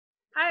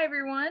Hi,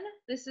 everyone.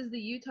 This is the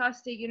Utah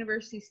State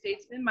University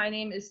Statesman. My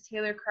name is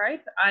Taylor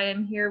Kripe. I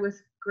am here with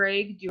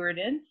Greg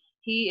Duerden.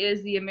 He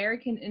is the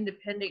American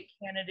Independent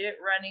candidate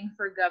running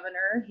for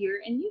governor here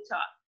in Utah.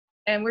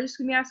 And we're just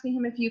going to be asking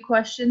him a few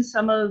questions,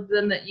 some of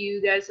them that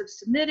you guys have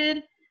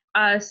submitted,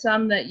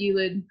 some that you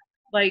would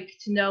like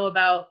to know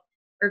about,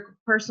 or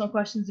personal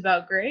questions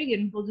about Greg,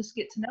 and we'll just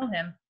get to know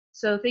him.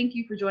 So thank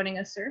you for joining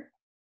us, sir.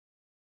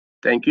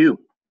 Thank you.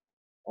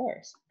 Of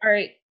course. All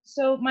right.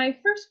 So my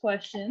first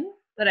question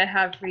that I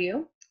have for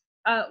you,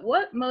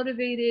 what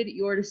motivated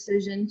your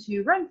decision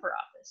to run for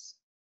office?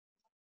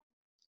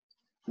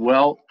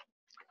 Well,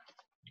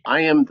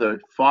 I am the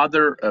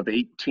father of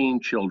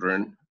 18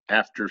 children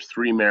after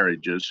 3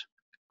 marriages.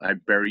 I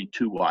buried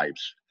 2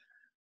 wives,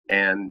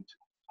 and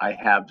I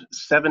have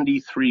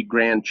 73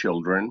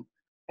 grandchildren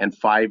and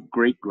 5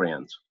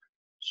 great-grands.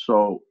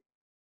 So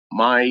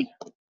my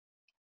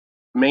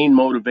main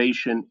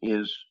motivation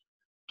is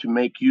to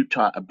make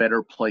Utah a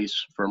better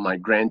place for my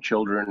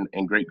grandchildren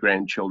and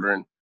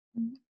great-grandchildren.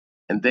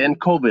 And then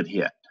COVID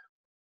hit.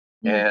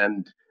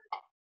 And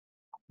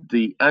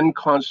the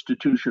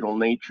unconstitutional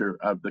nature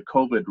of the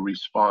COVID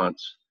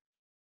response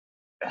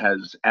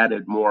has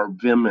added more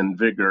vim and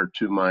vigor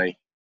to my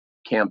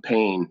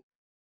campaign.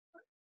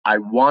 I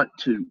want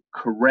to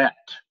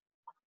correct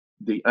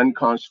the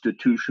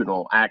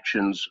unconstitutional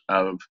actions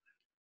of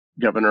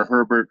Governor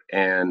Herbert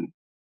and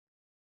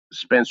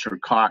Spencer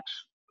Cox,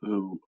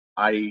 who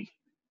I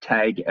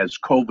tag as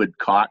COVID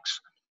Cox,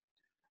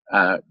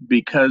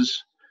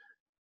 because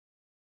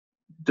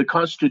the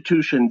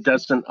Constitution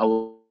doesn't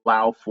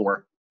allow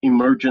for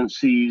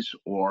emergencies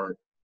or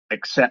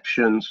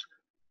exceptions.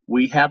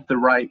 We have the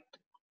right,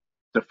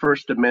 the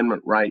First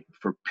Amendment right,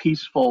 for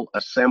peaceful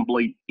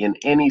assembly in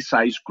any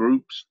size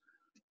groups.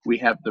 We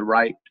have the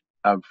right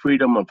of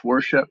freedom of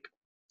worship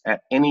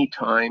at any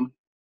time.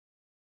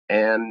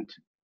 And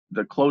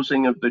the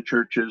closing of the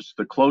churches,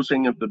 the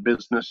closing of the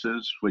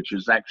businesses, which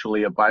is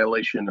actually a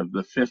violation of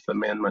the Fifth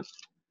Amendment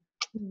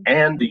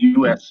and the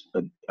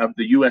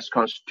U.S.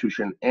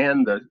 Constitution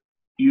and the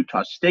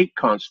Utah State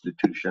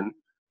Constitution.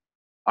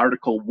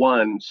 Article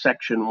 1,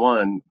 Section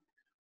 1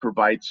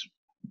 provides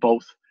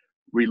both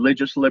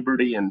religious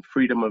liberty and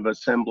freedom of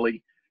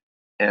assembly.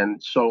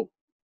 And so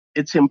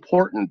it's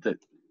important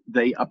that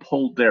they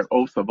uphold their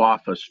oath of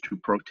office to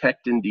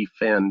protect and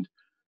defend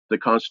the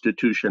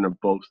Constitution of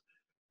both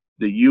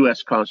the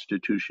U.S.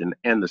 Constitution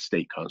and the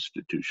state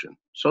Constitution.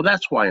 So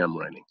that's why I'm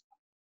running.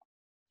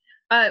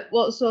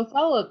 Well, so a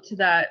follow-up to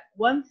that,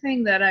 one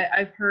thing that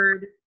I've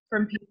heard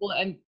from people,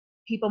 and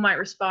people might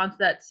respond to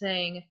that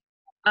saying,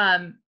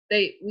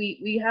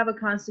 we have a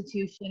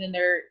constitution and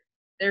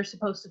they're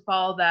supposed to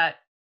follow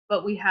that,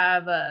 but we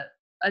have a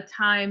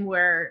time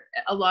where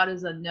a lot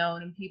is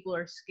unknown and people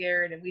are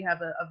scared, and we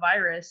have a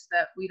virus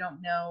that we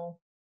don't know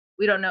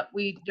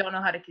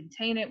how to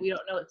contain it, we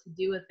don't know what to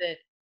do with it.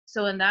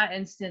 So in that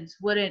instance,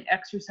 wouldn't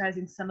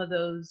exercising some of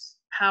those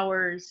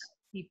powers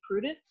be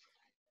prudent?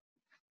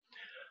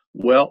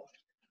 Well,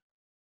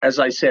 as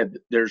I said,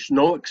 there's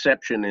no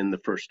exception in the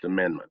First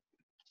Amendment.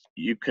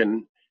 You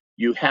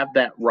have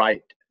that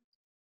right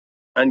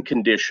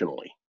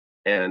unconditionally,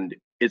 and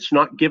it's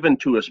not given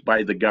to us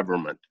by the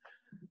government.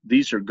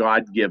 These are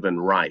God-given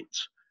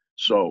rights.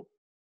 So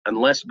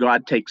unless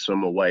God takes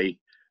them away,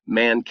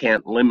 man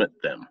can't limit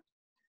them.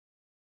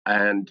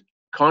 And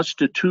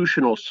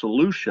constitutional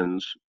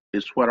solutions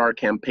is what our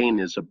campaign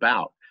is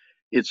about.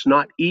 It's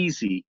not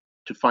easy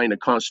to find a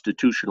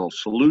constitutional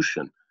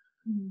solution,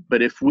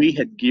 but if we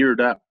had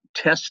geared up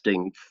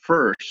testing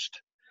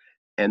first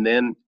and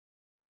then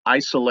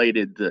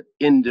isolated the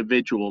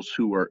individuals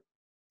who were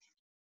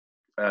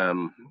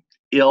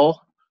ill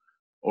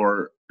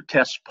or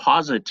test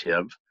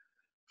positive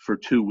for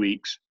 2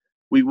 weeks,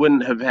 we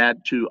wouldn't have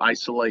had to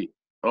isolate.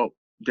 Oh,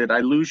 did I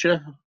lose you?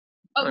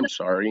 Oh, I'm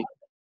sorry.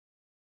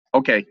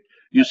 Okay,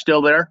 you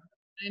still there?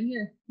 I'm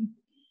here.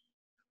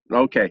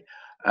 Okay,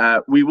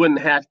 we wouldn't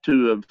have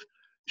to have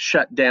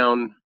shut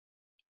down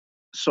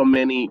so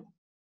many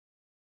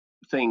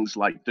things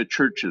like the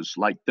churches,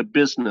 like the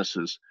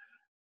businesses.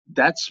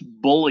 That's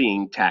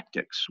bullying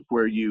tactics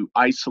where you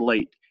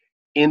isolate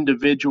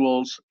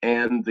individuals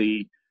and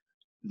the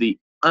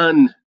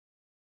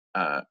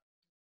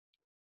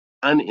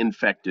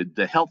uninfected,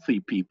 the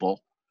healthy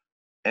people,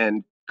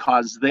 and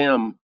cause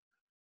them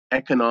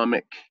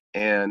economic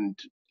and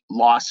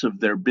loss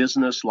of their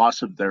business,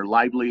 loss of their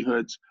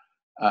livelihoods.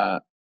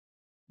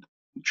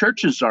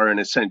 Churches are an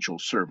essential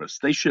service.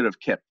 They should have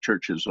kept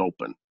churches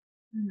open,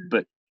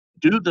 but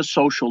do the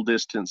social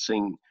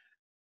distancing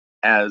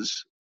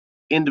as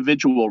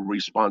individual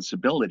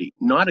responsibility,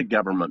 not a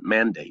government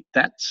mandate.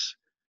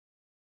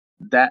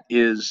 That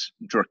is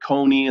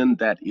draconian,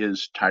 that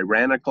is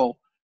tyrannical.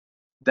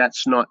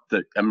 That's not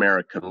the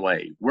American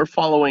way. We're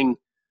following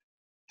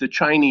the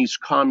Chinese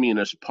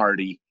Communist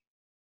Party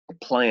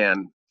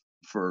plan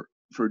for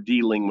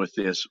dealing with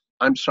this.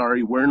 I'm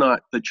sorry, we're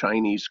not the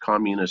Chinese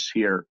communists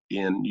here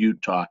in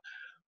Utah.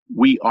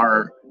 We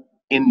are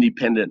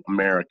independent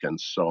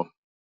Americans. So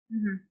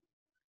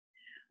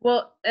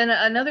Well, and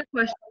another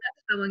question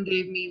someone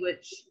gave me,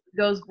 which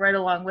goes right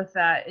along with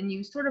that. And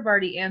you sort of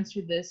already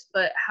answered this,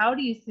 but how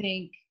do you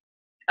think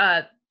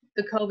the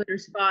COVID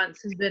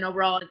response has been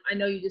overall? And I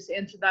know you just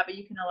answered that, but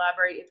you can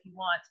elaborate if you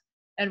want.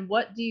 And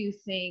what do you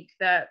think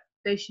that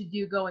they should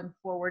do going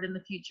forward in the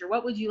future?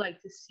 What would you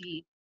like to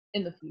see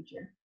in the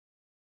future?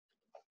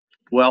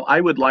 Well,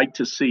 I would like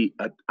to see,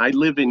 I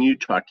live in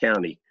Utah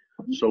County,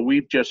 so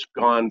we've just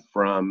gone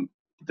from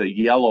the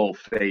yellow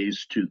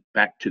phase to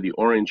back to the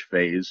orange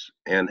phase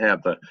and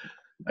have a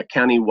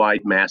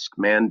county-wide mask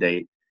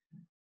mandate.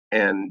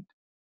 And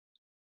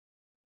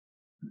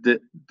the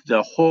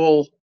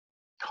whole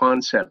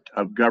concept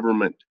of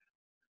government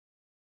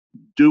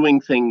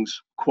doing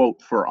things, quote,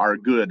 for our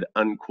good,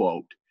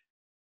 unquote,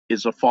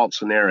 is a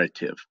false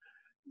narrative.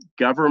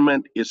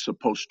 Government is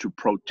supposed to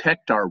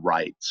protect our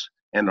rights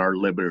and our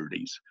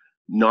liberties,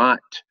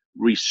 not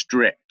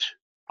restrict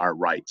our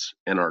rights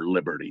and our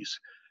liberties.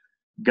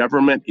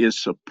 Government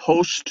is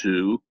supposed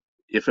to,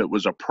 if it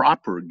was a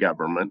proper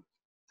government,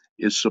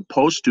 is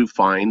supposed to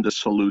find the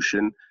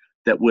solution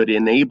that would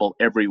enable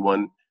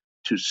everyone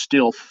to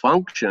still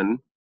function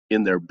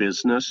in their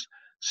business,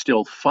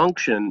 still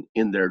function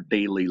in their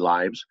daily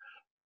lives,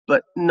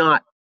 but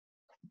not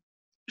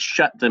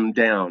shut them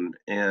down.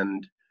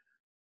 And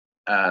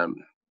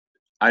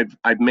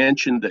I've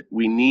mentioned that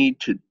we need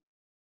to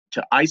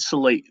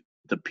isolate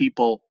the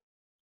people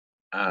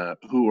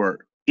who are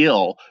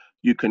ill.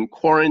 You can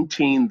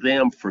quarantine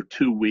them for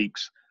 2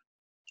 weeks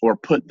or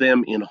put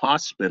them in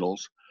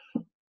hospitals,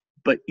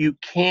 but you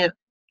can't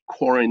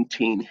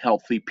quarantine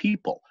healthy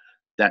people.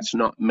 That's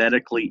not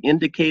medically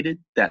indicated.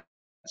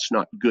 That's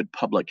not good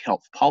public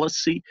health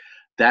policy.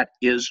 That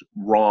is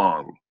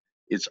wrong.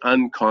 It's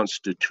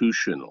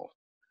unconstitutional.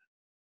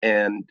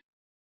 And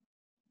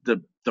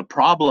the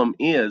problem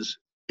is,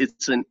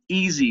 it's an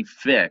easy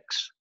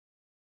fix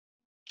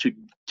to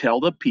tell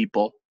the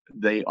people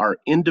they are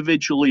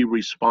individually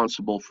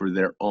responsible for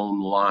their own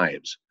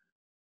lives.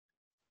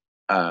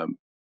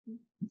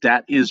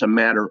 That is a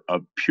matter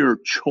of pure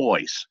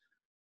choice.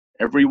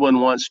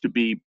 Everyone wants to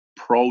be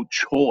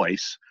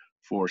pro-choice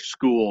for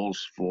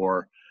schools,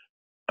 for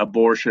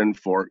abortion,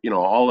 for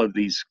all of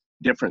these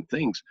different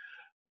things.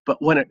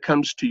 But when it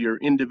comes to your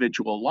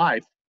individual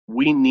life,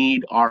 we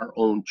need our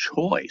own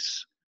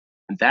choice.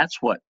 And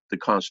that's what the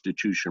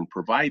Constitution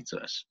provides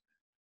us.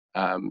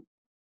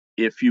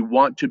 If you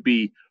want to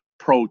be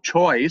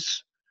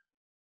pro-choice,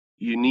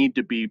 you need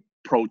to be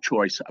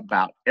pro-choice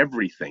about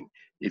everything.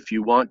 If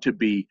you want to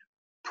be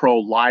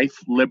pro-life,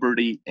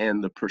 liberty,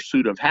 and the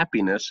pursuit of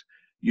happiness,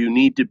 you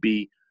need to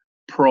be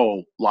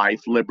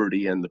pro-life,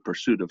 liberty, and the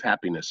pursuit of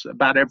happiness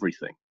about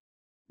everything.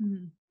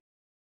 Mm-hmm.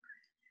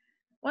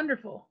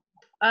 Wonderful.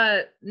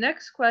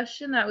 Next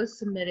question that was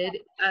submitted.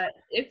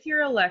 If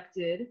you're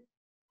elected,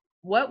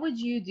 what would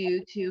you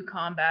do to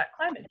combat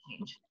climate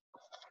change?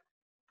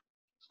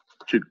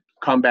 To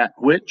combat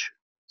which?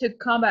 To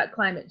combat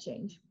climate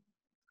change.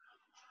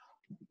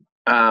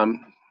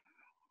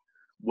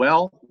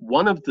 Well,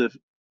 one of the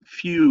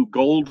few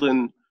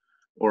golden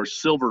or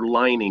silver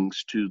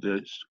linings to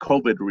the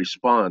COVID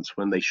response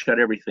when they shut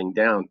everything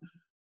down,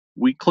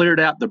 we cleared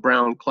out the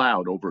brown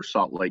cloud over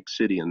Salt Lake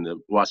City and the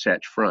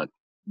Wasatch Front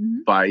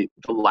by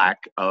the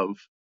lack of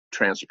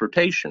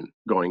transportation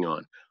going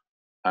on.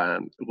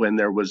 When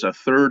there was a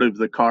third of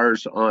the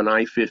cars on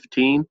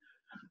I-15,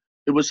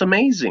 it was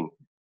amazing.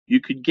 You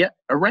could get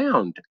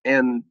around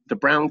and the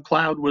brown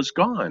cloud was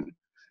gone.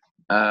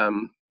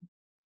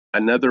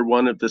 Another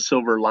one of the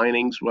silver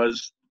linings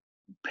was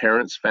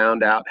parents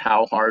found out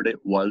how hard it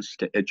was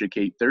to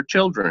educate their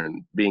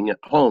children being at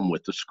home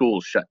with the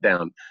schools shut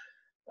down.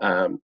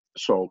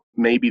 So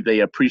maybe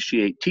they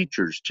appreciate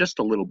teachers just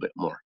a little bit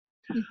more.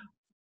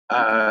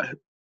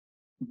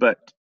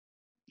 But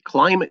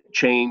climate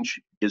change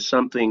is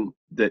something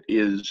that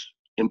is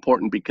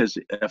important because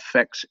it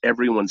affects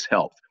everyone's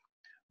health.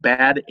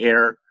 Bad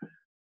air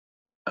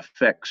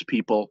affects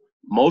people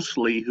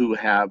mostly who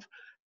have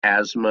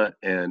asthma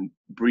and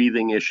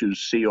breathing issues,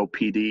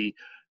 COPD,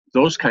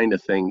 those kind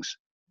of things.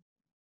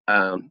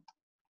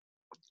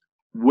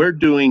 We're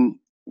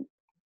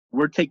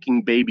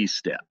taking baby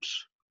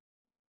steps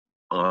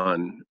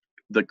on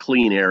the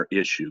clean air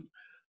issue.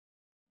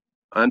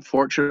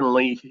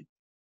 Unfortunately,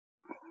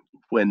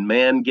 when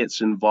man gets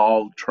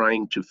involved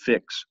trying to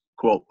fix,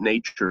 quote,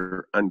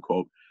 nature,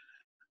 unquote,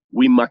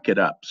 we muck it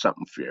up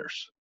something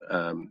fierce.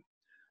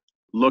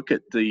 Look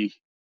at the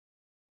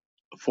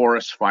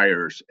forest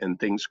fires and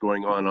things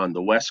going on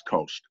the West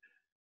Coast.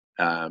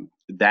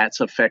 That's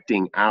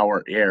affecting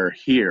our air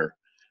here.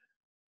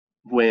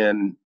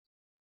 When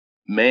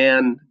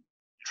man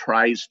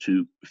tries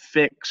to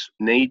fix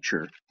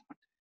nature,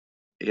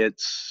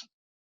 it's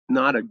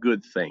not a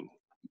good thing.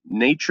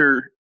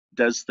 Nature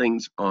does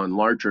things on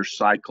larger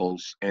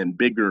cycles and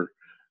bigger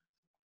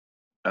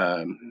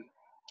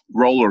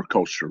roller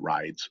coaster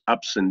rides,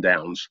 ups and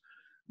downs,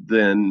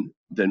 than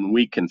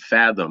we can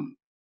fathom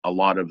a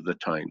lot of the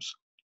times.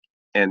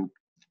 And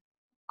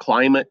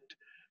climate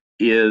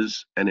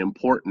is an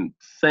important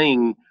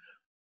thing,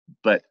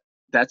 but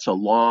that's a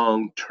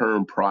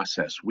long-term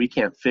process. We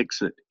can't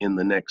fix it in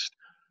the next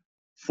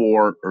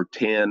 4 or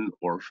 10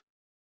 or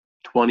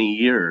 20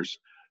 years.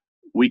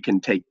 We can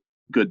take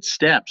good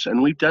steps,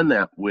 and we've done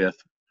that with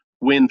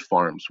wind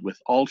farms, with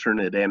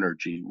alternate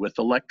energy, with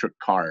electric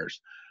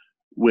cars,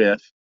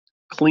 with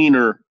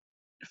cleaner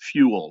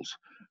fuels,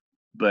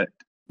 but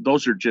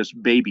those are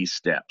just baby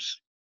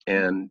steps,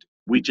 and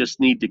we just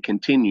need to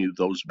continue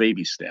those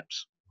baby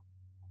steps.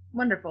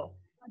 Wonderful.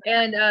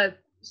 And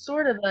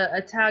sort of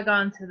a tag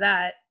on to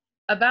that,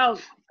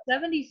 about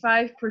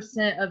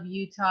 75% of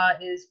Utah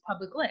is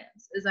public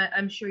lands, as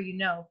I'm sure you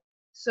know.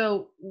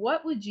 So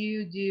what would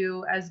you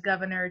do as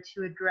governor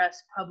to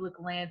address public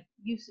land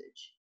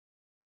usage?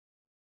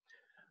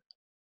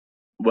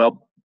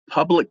 Well,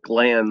 public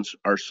lands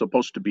are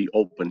supposed to be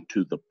open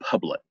to the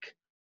public.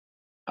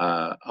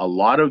 A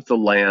lot of the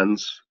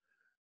lands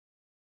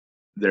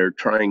they're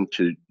trying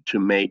to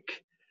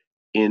make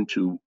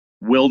into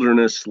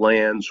wilderness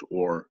lands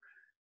or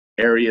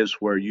areas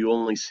where you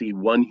only see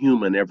one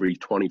human every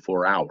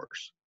 24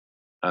 hours.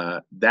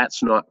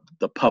 That's not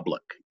the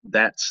public.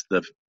 That's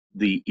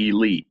the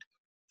elite,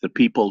 the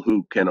people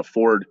who can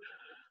afford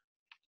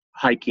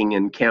hiking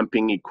and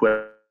camping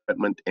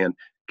equipment and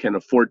can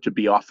afford to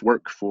be off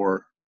work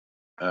for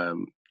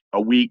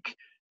a week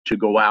to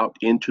go out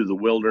into the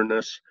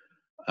wilderness.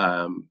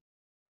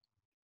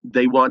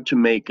 They want to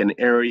make an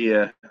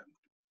area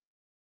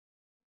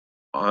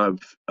of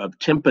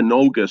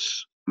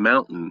Timpanogos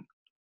Mountain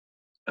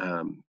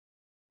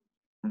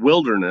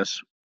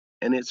wilderness,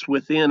 and it's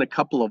within a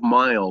couple of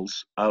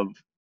miles of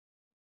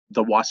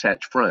the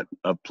Wasatch Front,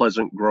 of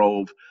Pleasant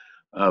Grove,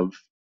 of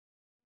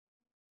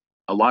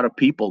a lot of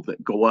people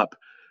that go up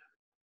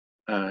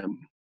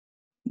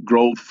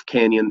Grove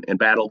Canyon and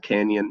Battle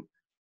Canyon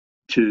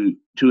to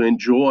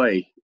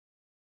enjoy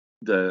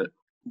the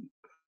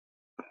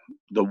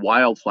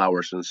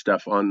wildflowers and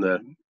stuff on the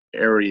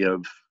area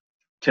of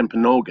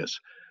Timpanogos.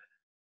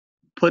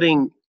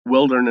 Putting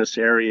wilderness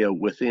area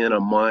within a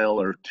mile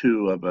or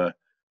two of a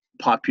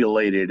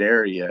populated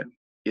area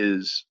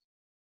is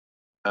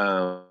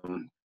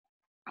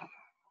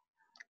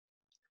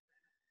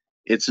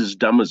it's as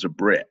dumb as a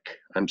brick.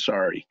 I'm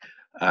sorry.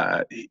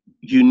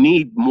 You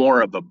need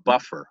more of a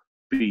buffer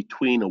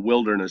between a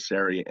wilderness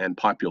area and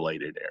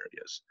populated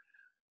areas.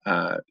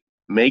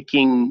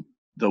 Making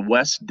the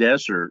West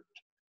Desert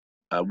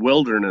a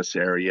wilderness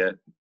area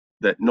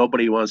that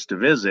nobody wants to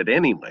visit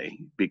anyway,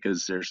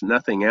 because there's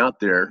nothing out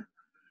there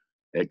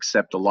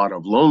except a lot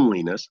of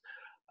loneliness.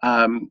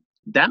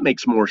 That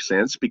makes more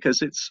sense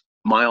because it's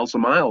miles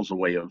and miles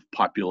away of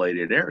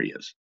populated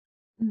areas.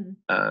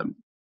 Mm-hmm.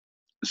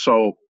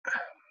 So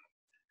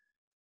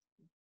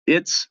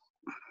it's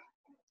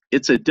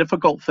a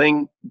difficult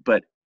thing,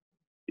 but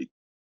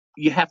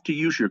you have to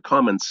use your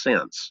common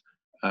sense.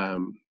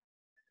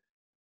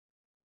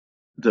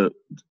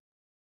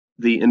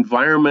 The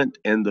environment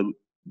and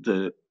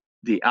the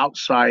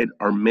outside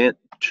are meant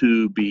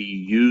to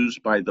be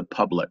used by the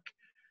public,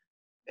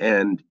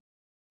 and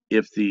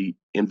if the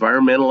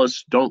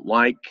environmentalists don't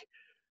like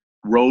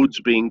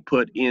roads being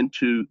put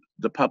into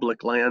the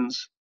public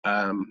lands,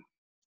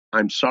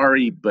 I'm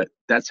sorry, but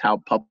that's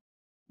how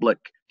public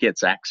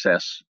gets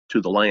access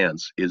to the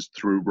lands, is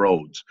through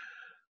roads.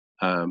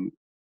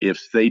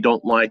 If they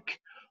don't like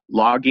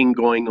logging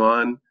going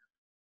on,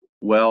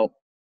 well,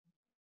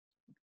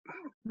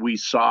 we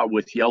saw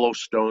with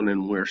Yellowstone,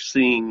 and we're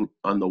seeing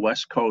on the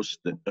West Coast,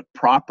 that the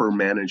proper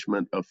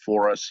management of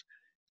forests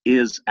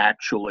is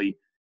actually,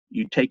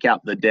 you take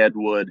out the dead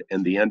wood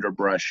and the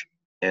underbrush,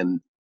 and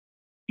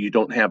you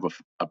don't have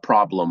a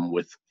problem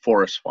with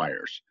forest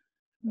fires.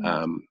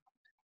 Mm-hmm.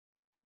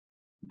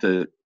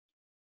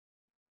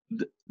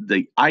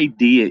 The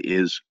idea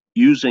is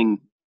using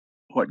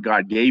what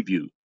God gave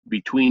you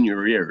between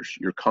your ears,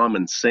 your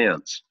common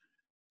sense,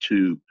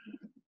 to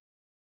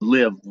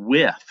live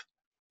with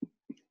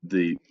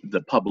the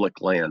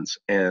public lands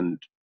and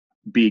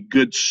be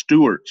good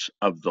stewards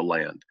of the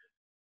land.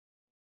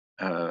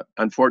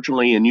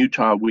 Unfortunately, in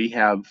Utah, we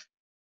have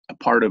a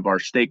part of our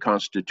state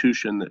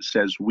constitution that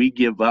says we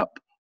give up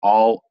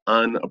all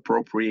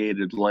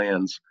unappropriated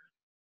lands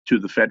to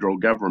the federal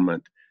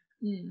government.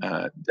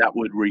 That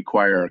would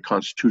require a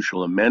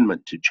constitutional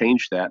amendment to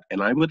change that,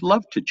 and I would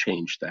love to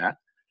change that,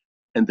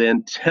 and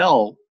then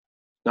tell,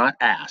 not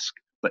ask,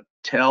 but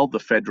tell the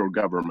federal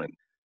government,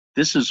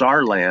 this is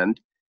our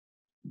land,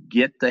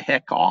 get the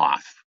heck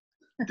off.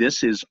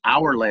 This is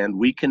our land,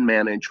 we can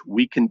manage,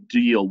 we can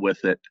deal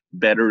with it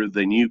better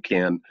than you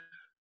can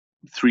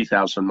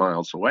 3,000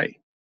 miles away.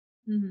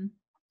 Mm-hmm.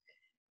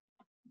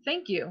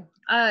 Thank you.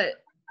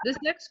 This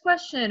next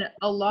question,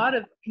 a lot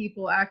of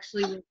people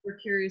actually were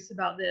curious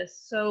about this.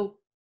 So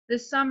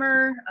this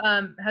summer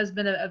has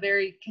been a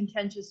very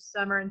contentious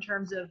summer in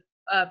terms of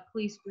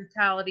police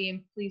brutality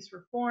and police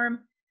reform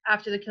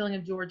after the killing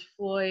of George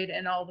Floyd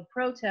and all the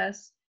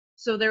protests.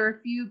 So there were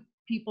a few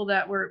people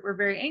that were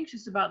very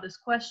anxious about this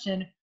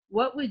question.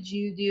 What would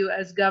you do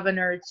as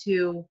governor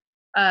to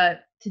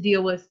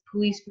deal with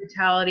police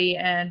brutality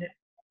and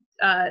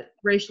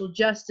racial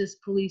justice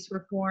police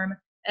reform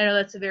I know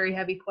that's a very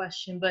heavy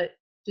question, but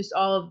just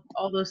all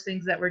those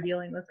things that we're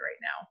dealing with right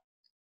now.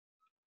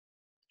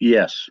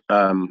 Yes,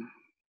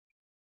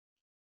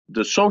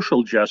 the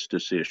social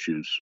justice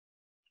issues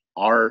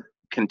are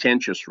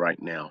contentious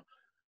right now,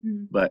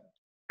 but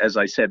as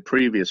I said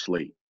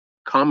previously,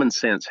 common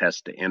sense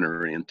has to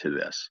enter into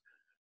this.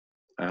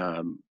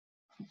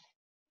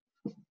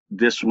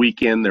 This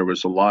weekend, there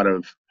was a lot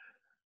of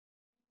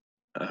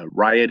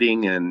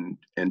rioting and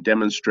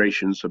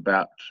demonstrations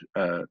about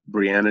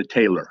Breonna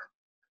Taylor,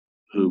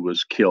 who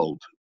was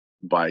killed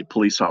by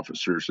police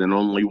officers, and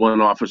only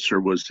one officer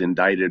was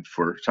indicted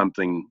for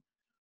something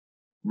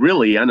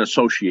really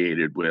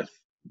unassociated with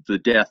the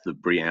death of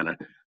Breonna,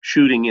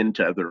 shooting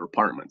into other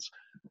apartments.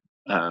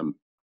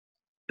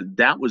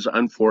 That was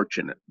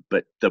unfortunate,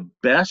 but the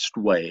best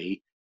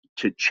way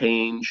to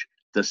change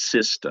the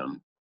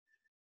system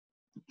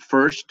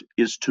first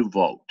is to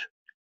vote.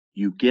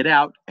 You get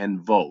out and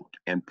vote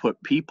and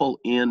put people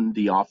in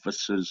the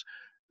offices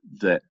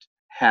that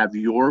have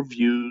your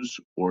views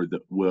or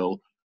that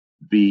will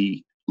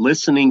be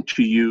listening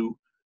to you,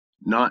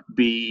 not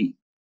be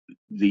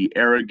the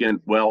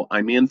arrogant, well,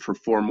 I'm in for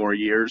 4 more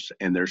years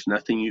and there's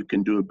nothing you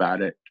can do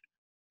about it.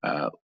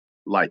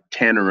 Like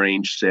Tanner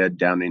Range said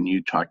down in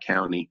Utah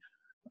County,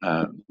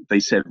 they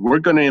said, we're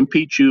going to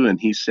impeach you. And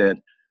he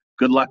said,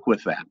 good luck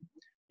with that.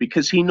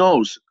 Because he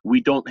knows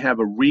we don't have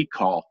a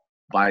recall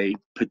by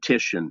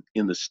petition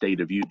in the state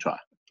of Utah,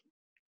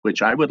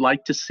 which I would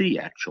like to see,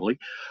 actually.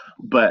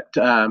 But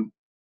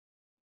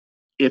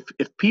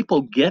if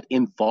people get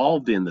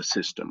involved in the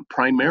system,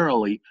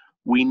 primarily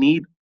we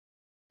need.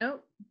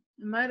 Nope,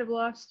 I might have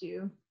lost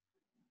you.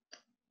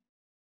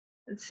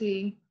 Let's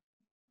see.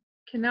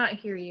 Cannot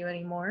hear you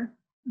anymore.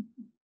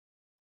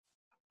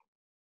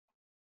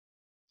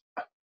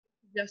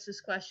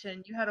 Justice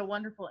question. You had a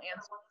wonderful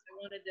answer. I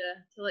wanted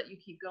to let you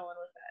keep going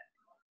with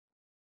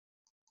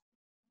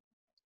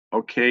that.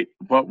 Okay,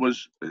 what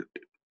was?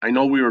 I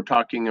know we were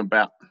talking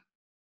about.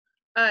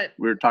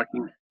 We were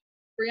talking.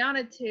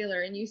 Breonna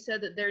Taylor, and you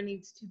said that there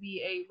needs to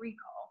be a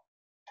recall.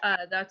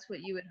 That's what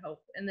you would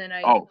hope, and then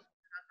I. Oh.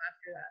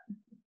 After that.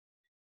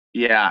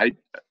 Yeah,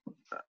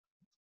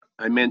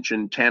 I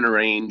mentioned Tanner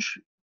Range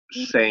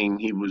saying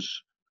he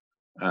was.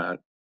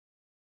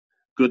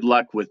 Good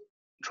luck with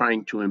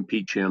trying to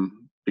impeach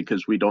him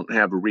because we don't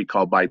have a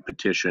recall by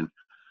petition.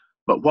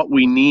 But what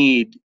we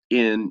need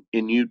in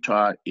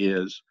Utah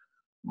is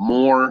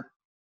more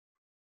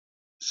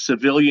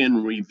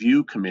civilian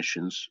review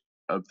commissions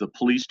of the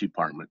police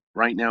department.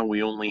 Right now,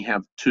 we only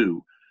have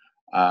 2.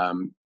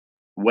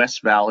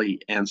 West Valley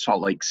and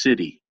Salt Lake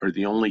City are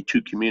the only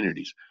 2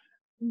 communities.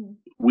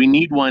 We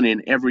need one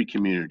in every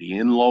community,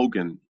 in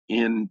Logan,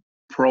 in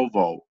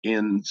Provo,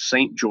 in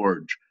St.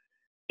 George,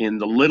 in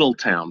the little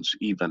towns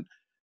even,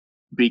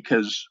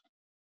 because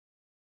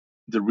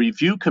the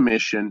review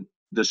commission,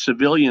 the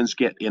civilians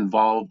get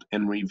involved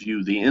and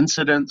review the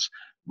incidents,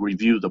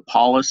 review the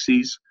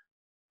policies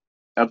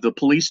of the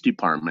police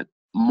department.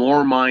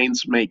 More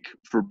minds make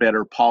for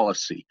better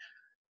policy.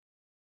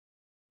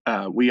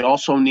 We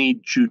also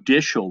need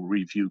judicial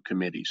review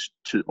committees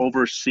to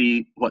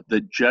oversee what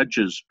the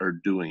judges are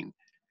doing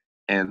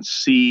and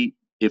see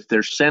if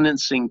they're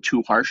sentencing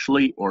too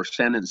harshly or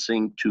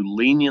sentencing too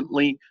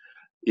leniently,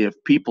 if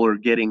people are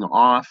getting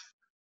off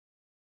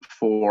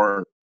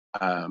for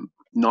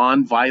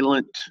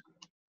non-violent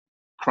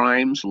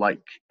crimes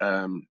like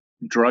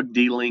drug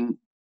dealing,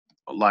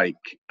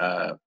 like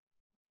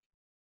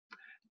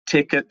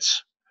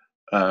tickets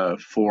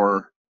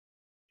for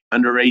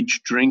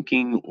underage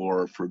drinking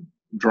or for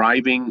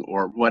driving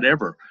or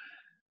whatever.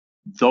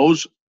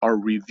 Those are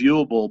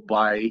reviewable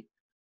by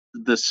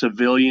the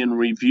Civilian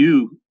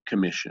Review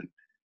Commission.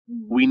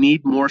 We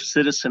need more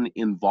citizen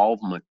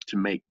involvement to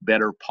make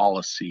better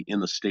policy in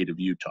the state of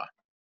Utah.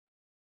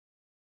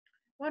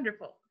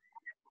 Wonderful.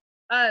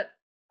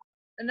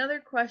 Another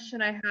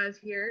question I have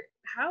here,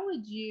 how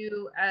would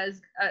you,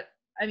 as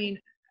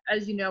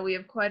you know, we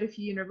have quite a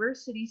few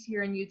universities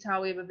here in Utah.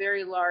 We have a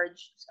very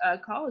large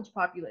college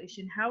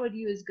population. How would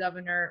you as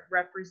governor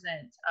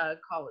represent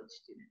college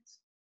students?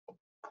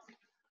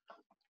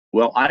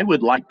 Well, I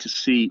would like to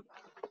see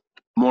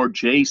more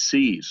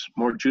JCs,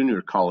 more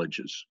junior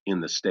colleges in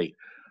the state.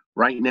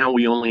 Right now,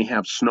 we only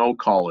have Snow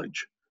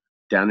College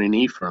down in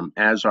Ephraim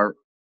as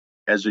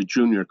a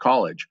junior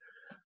college.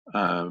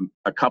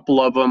 A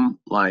couple of them,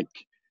 like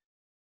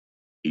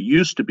it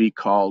used to be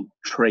called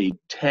Trade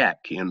Tech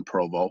in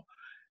Provo,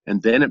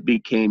 and then it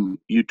became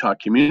Utah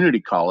Community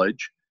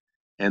College,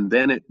 and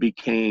then it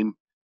became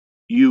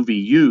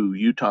UVU,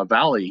 Utah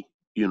Valley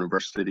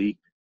University,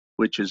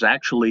 which is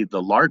actually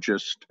the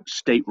largest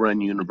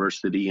state-run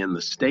university in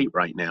the state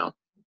right now.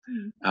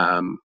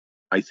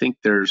 I think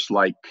there's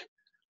like,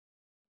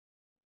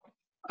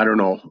 I don't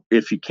know,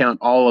 if you count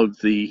all of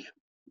the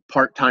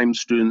part-time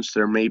students,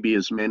 there may be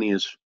as many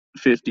as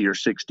 50 or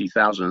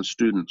 60,000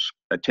 students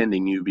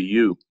attending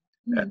UVU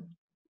at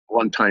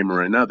one time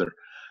or another.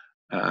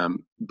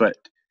 But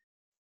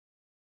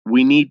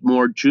we need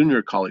more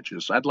junior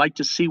colleges. I'd like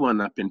to see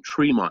one up in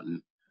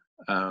Tremont,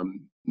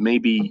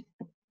 maybe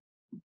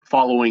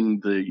following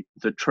the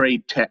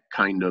trade tech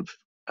kind of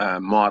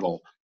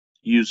model,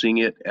 using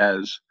it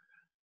as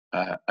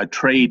a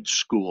trade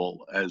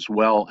school as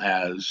well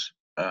as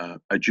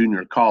a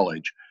junior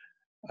college.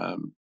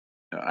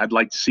 I'd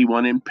like to see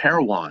one in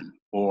Parowan,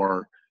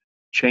 or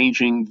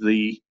changing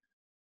the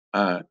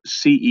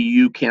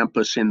CEU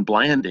campus in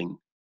Blanding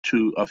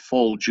to a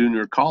full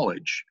junior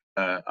college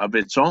of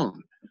its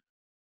own.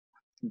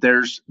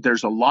 There's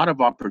a lot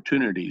of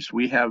opportunities.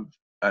 We have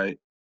a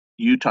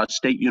Utah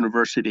State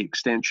University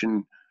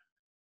Extension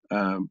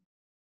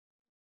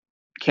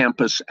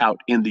campus out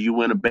in the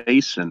Uinta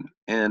Basin,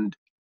 and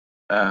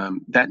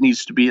that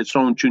needs to be its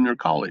own junior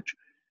college.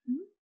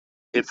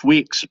 If we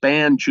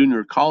expand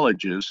junior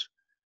colleges,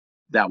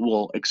 that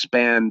will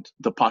expand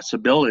the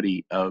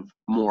possibility of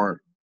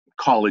more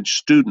college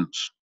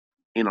students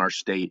in our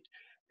state.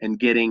 And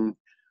getting,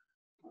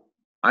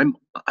 I'm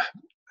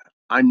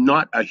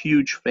not a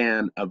huge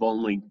fan of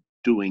only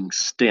doing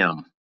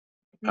STEM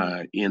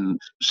in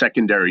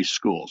secondary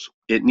schools.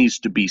 It needs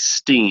to be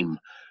STEAM.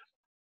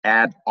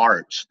 Add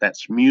arts,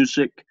 that's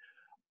music,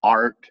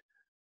 art,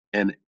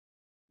 and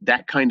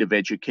that kind of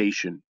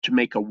education to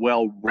make a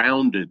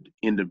well-rounded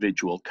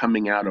individual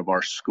coming out of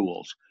our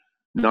schools,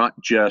 not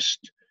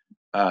just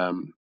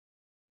on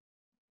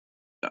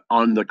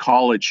the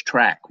college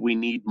track. We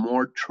need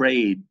more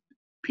trade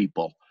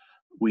people.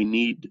 We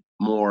need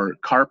more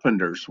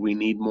carpenters. We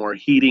need more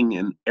heating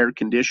and air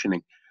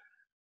conditioning.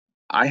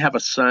 I have a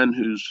son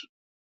who's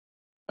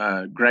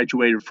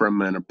graduated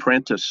from an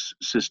apprentice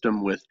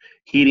system with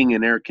heating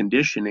and air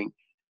conditioning.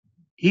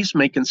 He's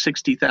making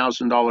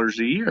 $60,000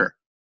 a year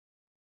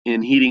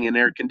in heating and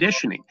air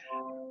conditioning.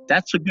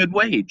 That's a good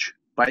wage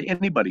by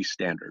anybody's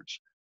standards.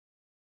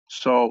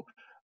 So,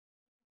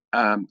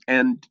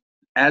 and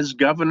as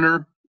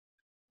governor,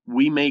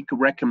 we make a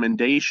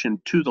recommendation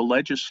to the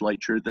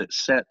legislature that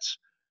sets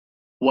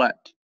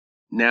what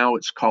now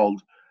it's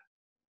called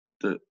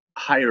the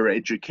Higher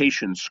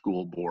Education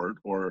School Board,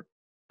 or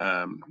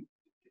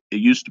it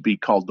used to be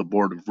called the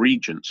Board of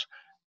Regents,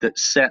 that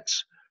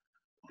sets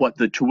what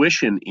the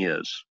tuition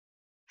is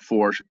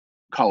for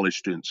college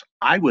students.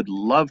 I would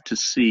love to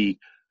see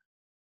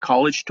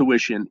college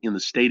tuition in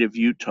the state of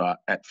Utah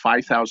at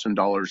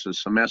 $5,000 a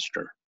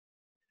semester.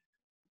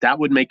 That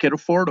would make it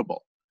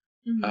affordable.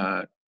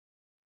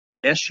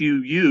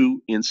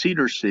 SUU in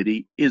Cedar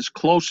City is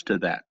close to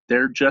that.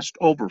 They're just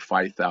over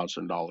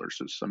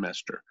 $5,000 a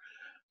semester.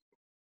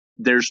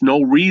 There's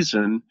no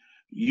reason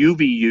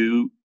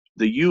UVU,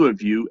 the U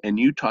of U, and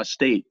Utah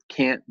State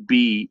can't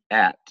be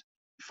at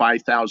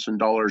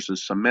 $5,000 a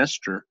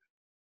semester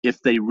if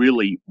they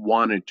really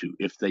wanted to,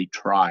 if they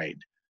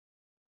tried.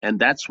 And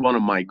that's one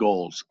of my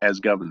goals as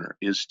governor,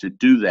 is to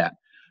do that.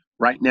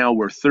 Right now,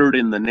 we're third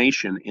in the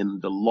nation in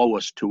the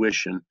lowest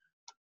tuition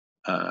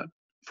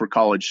for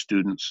college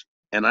students.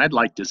 And I'd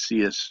like to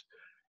see us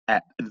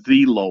at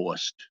the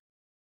lowest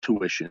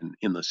tuition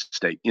in the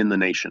state, in the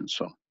nation.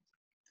 So,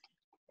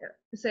 yeah.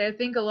 I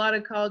think a lot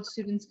of college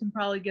students can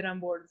probably get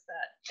on board with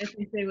that. I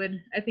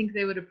think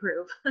they would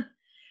approve.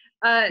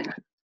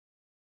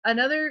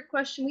 Another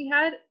question we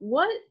had,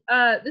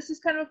 this is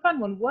kind of a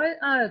fun one. What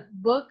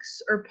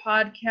books or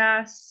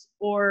podcasts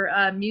or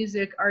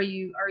music are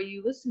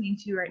you listening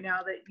to right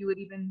now that you would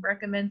even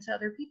recommend to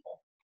other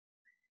people?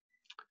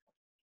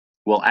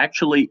 Well,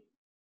 actually,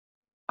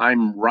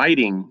 I'm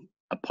writing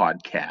a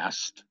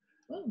podcast.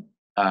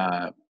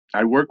 I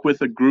work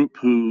with a group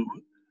who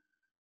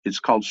is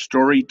called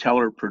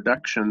Storyteller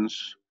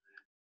Productions,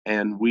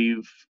 and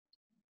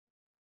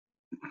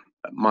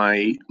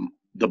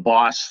the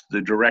boss,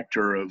 the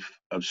director of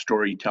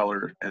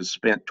Storyteller, has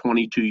spent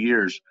 22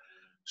 years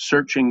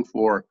searching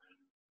for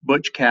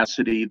Butch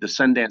Cassidy, the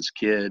Sundance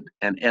Kid,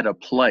 and Etta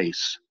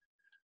Place,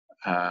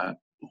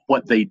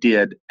 what they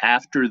did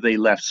after they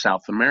left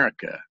South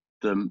America.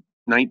 The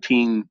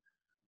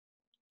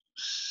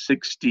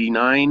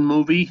 1969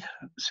 movie,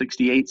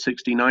 68,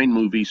 69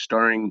 movie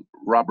starring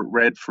Robert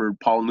Redford,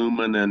 Paul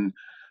Newman, and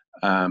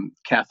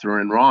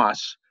Catherine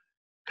Ross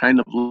kind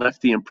of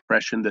left the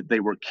impression that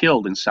they were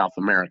killed in South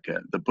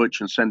America. The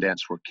Butch and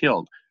Sundance were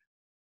killed.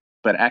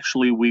 But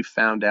actually, we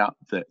found out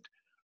that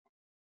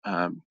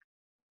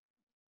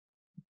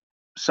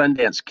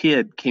Sundance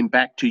Kid came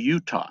back to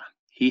Utah.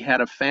 He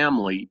had a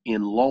family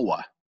in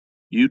Loa,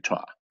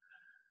 Utah.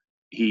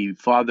 He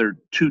fathered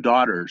 2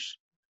 daughters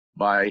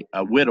by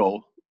a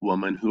widow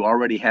woman who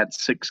already had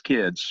 6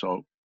 kids.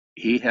 So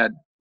he had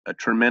a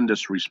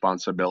tremendous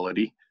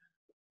responsibility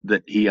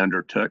that he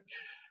undertook.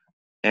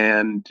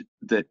 And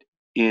that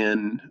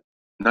in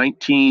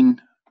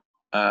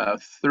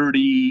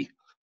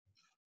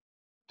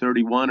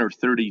 1931 or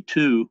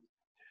 32,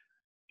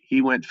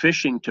 he went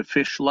fishing to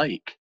Fish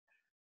Lake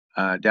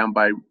down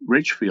by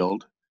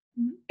Richfield,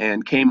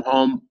 and came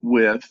home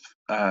with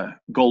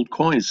gold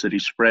coins that he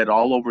spread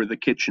all over the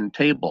kitchen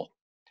table.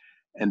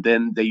 And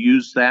then they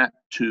used that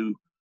to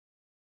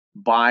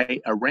buy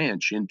a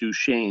ranch in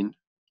Duchesne,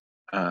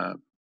 up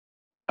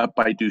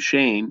by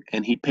Duchesne,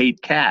 and he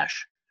paid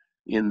cash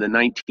in the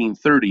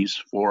 1930s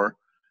for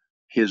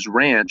his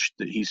ranch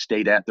that he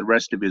stayed at the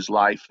rest of his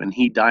life, and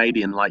he died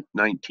in like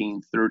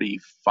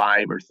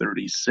 1935 or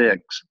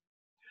 36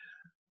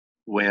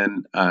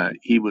 when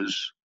he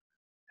was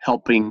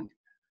helping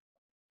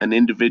an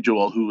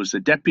individual who was a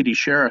deputy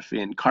sheriff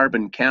in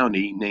Carbon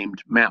County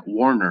named Matt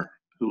Warner,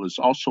 who was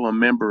also a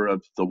member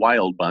of the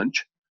Wild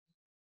Bunch.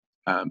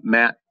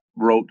 Matt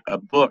wrote a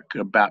book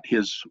about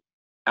his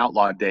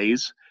outlaw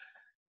days,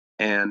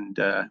 and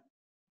the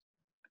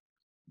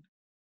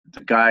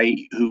guy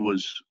who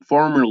was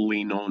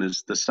formerly known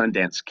as the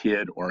Sundance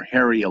Kid, or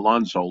Harry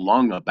Alonzo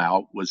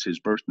Longabout was his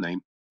birth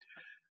name,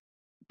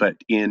 but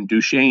in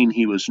Duchesne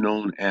he was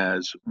known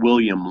as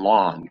William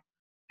Long,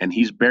 and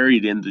he's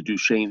buried in the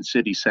Duchesne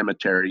City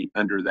Cemetery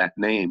under that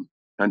name,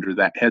 under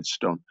that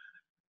headstone.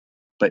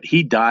 But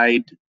he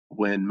died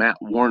when Matt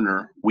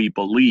Warner, we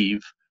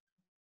believe,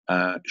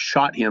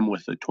 shot him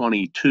with a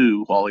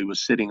 .22 while he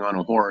was sitting on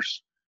a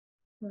horse.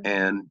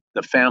 And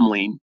the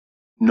family,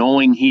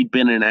 knowing he'd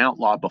been an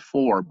outlaw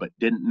before but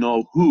didn't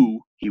know who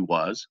he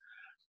was,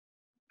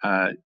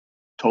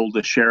 told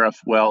the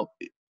sheriff, well,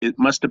 it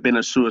must have been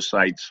a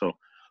suicide, so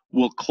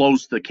we'll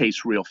close the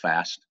case real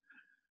fast.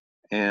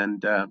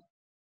 And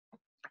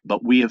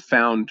but we have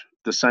found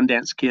the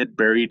Sundance Kid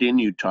buried in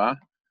Utah.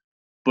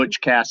 Butch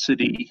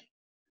Cassidy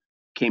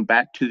came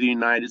back to the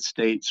United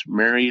States,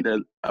 married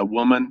a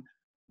woman,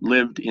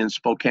 lived in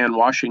Spokane,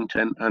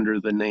 Washington under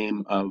the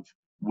name of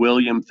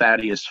William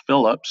Thaddeus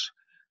Phillips.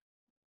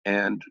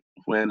 And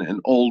when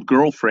an old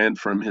girlfriend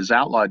from his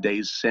outlaw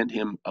days sent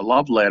him a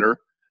love letter,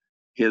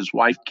 his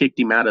wife kicked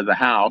him out of the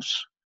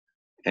house,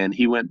 and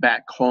he went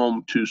back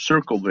home to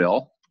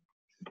Circleville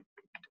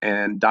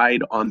and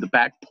died on the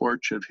back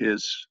porch of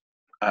his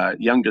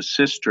youngest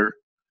sister,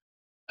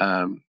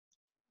 and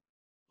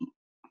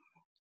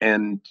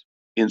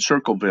in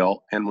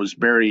Circleville, and was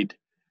buried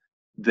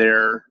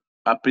there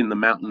up in the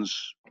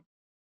mountains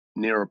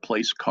near a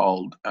place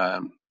called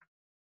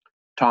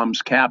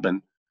Tom's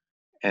Cabin.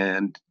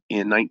 And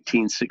in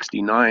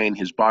 1969,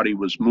 his body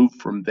was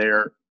moved from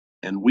there,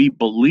 and we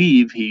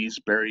believe he's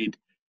buried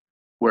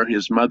where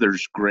his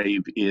mother's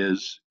grave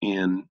is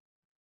in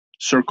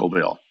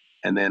Circleville.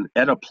 And then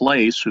Etta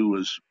Place, who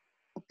was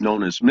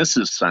known as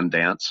Mrs.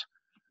 Sundance,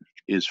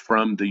 is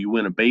from the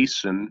Uinta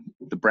Basin,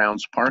 the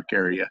Browns Park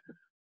area.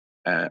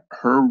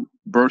 Her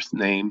birth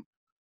name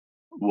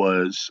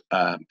was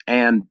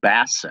Ann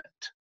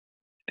Bassett,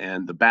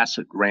 and the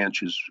Bassett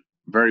Ranch is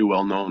very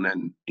well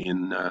known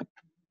in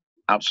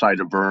outside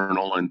of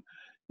Vernal and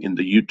in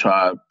the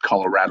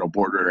Utah-Colorado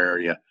border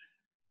area.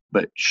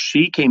 But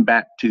she came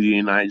back to the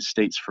United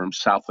States from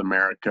South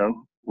America,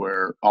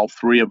 where all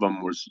three of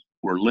them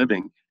were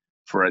living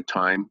for a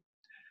time,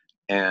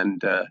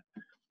 and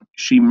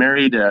she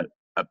married a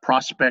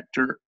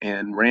prospector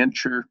and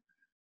rancher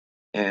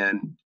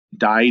and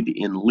died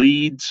in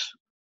Leeds.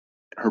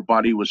 Her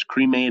body was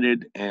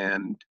cremated,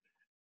 and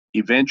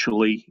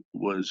eventually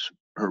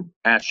her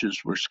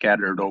ashes were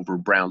scattered over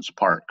Browns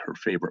Park, her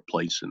favorite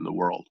place in the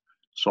world.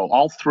 So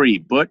all three,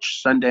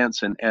 Butch,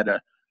 Sundance, and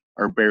Etta,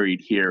 are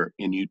buried here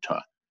in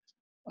Utah.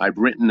 I've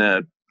written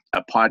a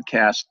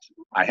podcast.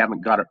 I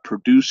haven't got it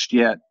produced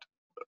yet,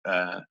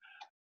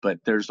 but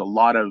there's a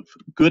lot of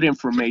good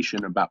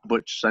information about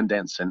Butch,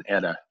 Sundance, and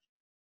Etta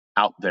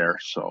out there.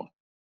 So,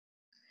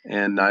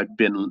 and I've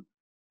been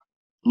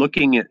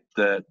looking at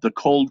the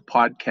Cold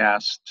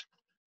podcast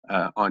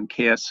on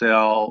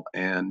KSL,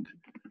 and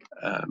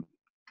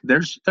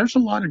there's a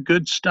lot of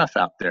good stuff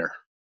out there.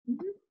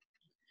 Mm-hmm.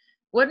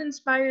 What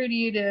inspired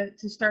you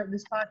to start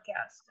this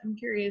podcast? I'm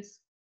curious.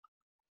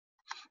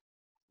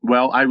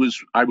 Well, I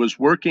was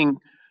working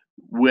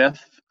with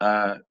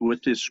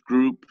this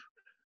group.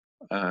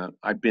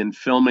 I've been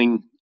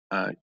filming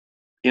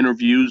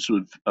interviews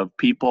of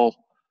people.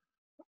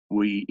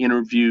 We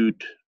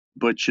interviewed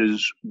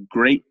Butch's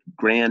great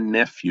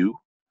grandnephew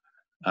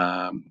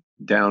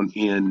down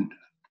in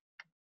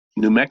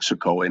New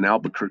Mexico, in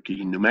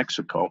Albuquerque, New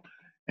Mexico,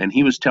 and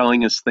he was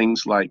telling us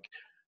things like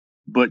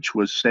Butch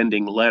was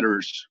sending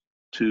letters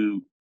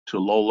to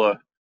Lola,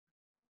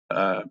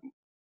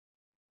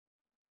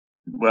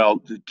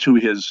 well, to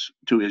his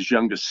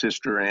youngest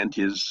sister and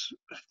his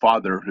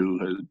father,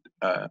 who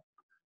had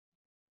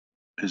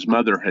his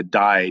mother had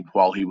died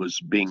while he was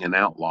being an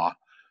outlaw,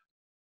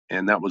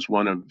 and that was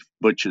one of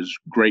Butch's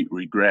great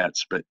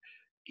regrets. But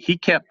he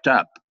kept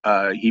up.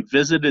 He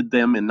visited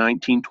them in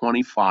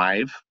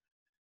 1925,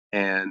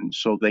 and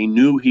so they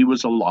knew he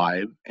was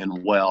alive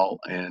and well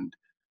and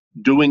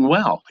doing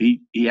well.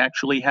 He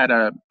actually had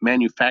a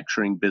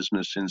manufacturing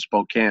business in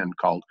Spokane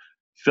called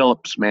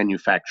Phillips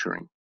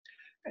Manufacturing,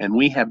 and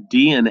we have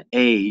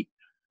DNA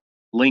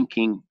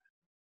linking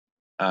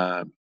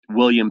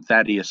William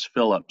Thaddeus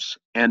Phillips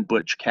and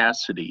Butch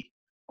Cassidy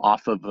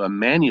off of a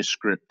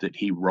manuscript that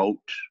he wrote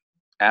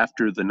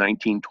after the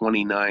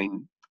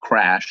 1929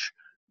 crash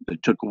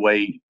that took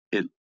away,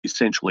 it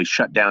essentially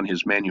shut down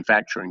his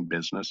manufacturing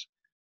business.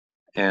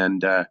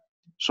 And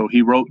so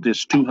he wrote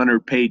this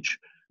 200-page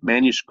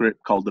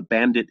manuscript called The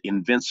Bandit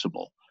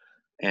Invincible.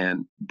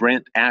 And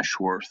Brent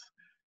Ashworth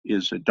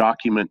is a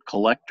document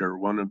collector,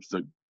 one of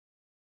the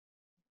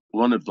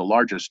one of the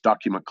largest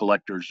document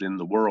collectors in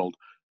the world.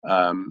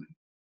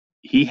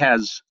 He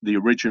has the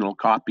original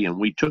copy, and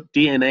we took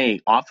DNA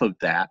off of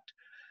that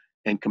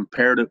and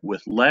compared it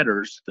with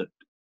letters that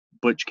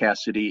Butch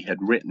Cassidy had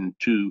written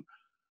to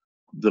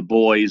the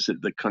boys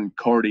at the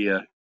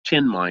Concordia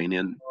tin mine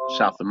in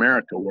South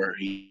America where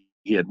he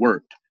had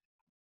worked.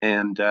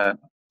 And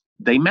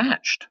they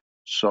matched.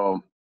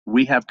 So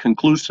we have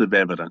conclusive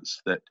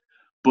evidence that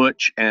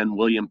Butch and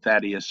William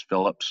Thaddeus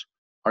Phillips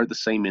are the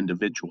same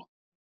individual.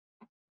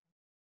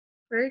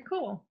 Very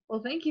cool.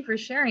 Well, thank you for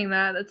sharing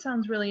that. That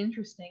sounds really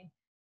interesting.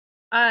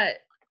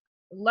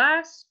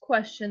 Last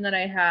question that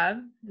I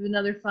have,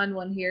 another fun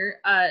one here.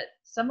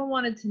 Someone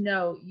wanted to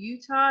know,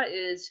 Utah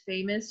is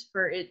famous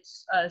for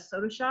its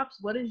soda shops.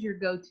 What is your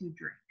go-to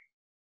drink?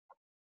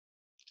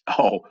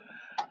 Oh,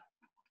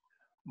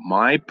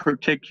 my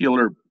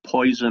particular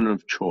poison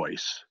of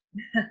choice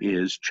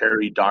is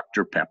cherry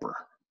Dr. Pepper.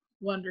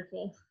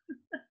 Wonderful.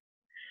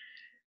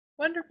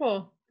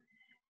 Wonderful.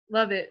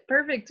 Love it.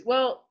 Perfect.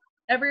 Well,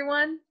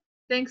 everyone,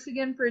 thanks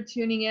again for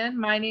tuning in.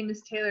 My name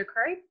is Taylor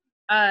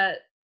Kripe.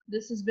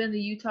 This has been the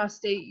Utah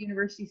State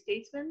University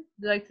Statesman.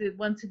 I'd like to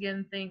once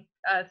again thank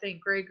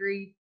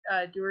Gregory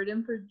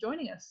Duerden for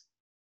joining us.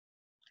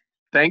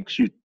 Thanks,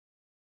 you